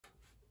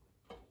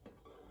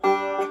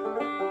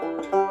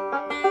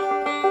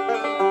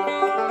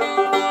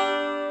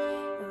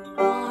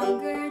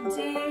longer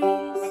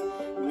days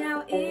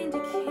now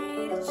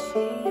indicate a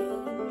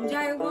change.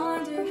 I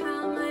wonder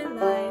how my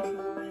life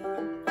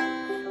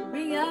will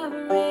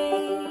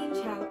rearrange.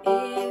 How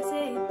is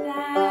it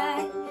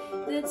that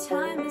the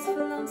time has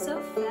flown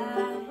so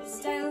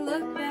fast? I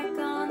look back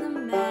on the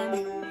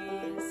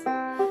memories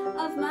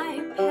of my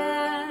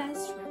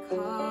past,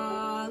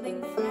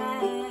 recalling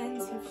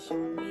friends who've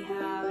shown me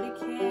how to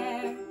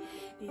care.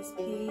 These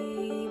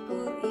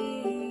people,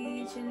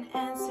 each an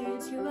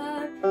answer to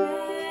a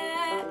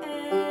prayer.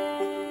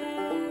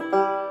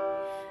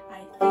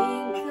 I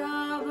think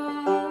of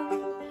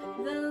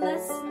all the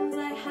lessons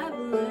I have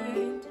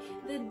learned,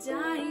 the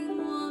dying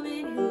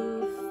woman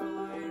who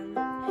formed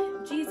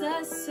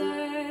Jesus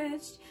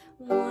searched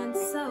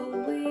once a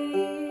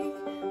week.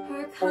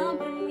 Her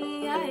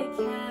company I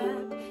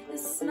kept, the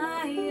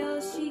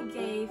smile she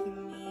gave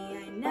me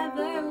I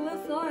never will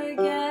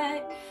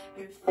forget.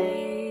 Her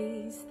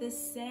face the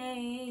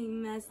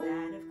same as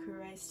that of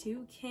Christ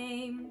who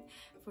came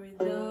for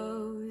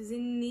those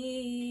in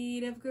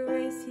need of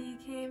grace. He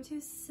came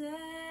to save.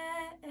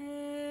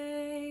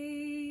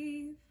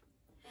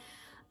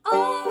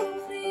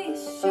 Oh,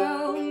 please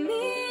show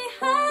me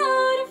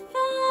how to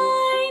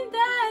find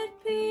that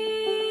peace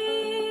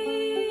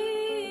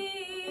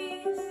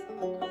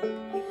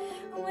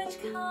which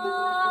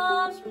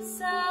comes from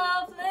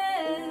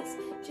selfless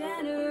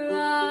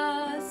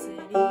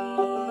generosity.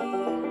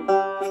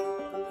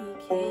 He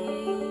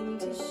came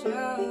to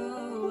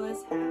show us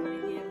how to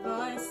give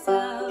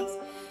ourselves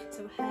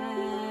so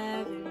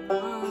heaven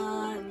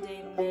one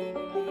day may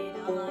be made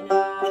on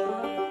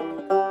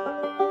earth.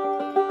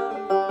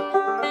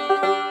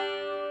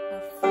 A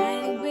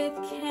friend with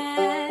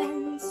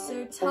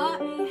cancer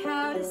taught me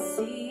how to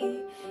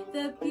see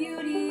the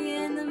beauty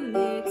in the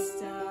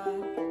midst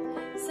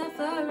of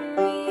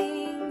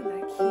suffering.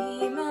 The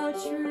chemo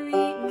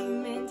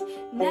treatment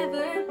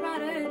never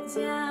brought her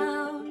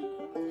down.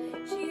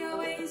 She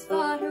always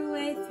fought her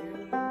way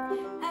through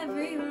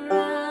every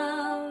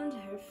round.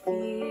 Her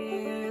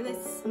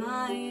fearless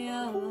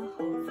smile, a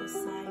hopeful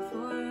sign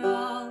for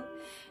all.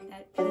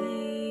 That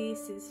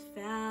peace is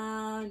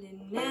found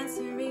in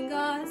answering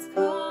God's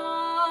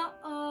call.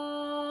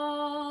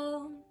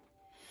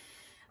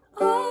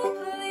 Oh,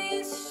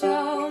 please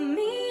show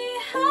me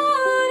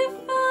how to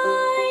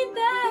find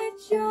that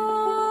joy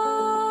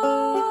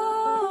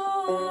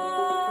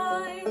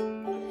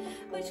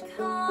which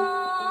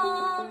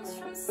comes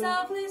from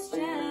selfless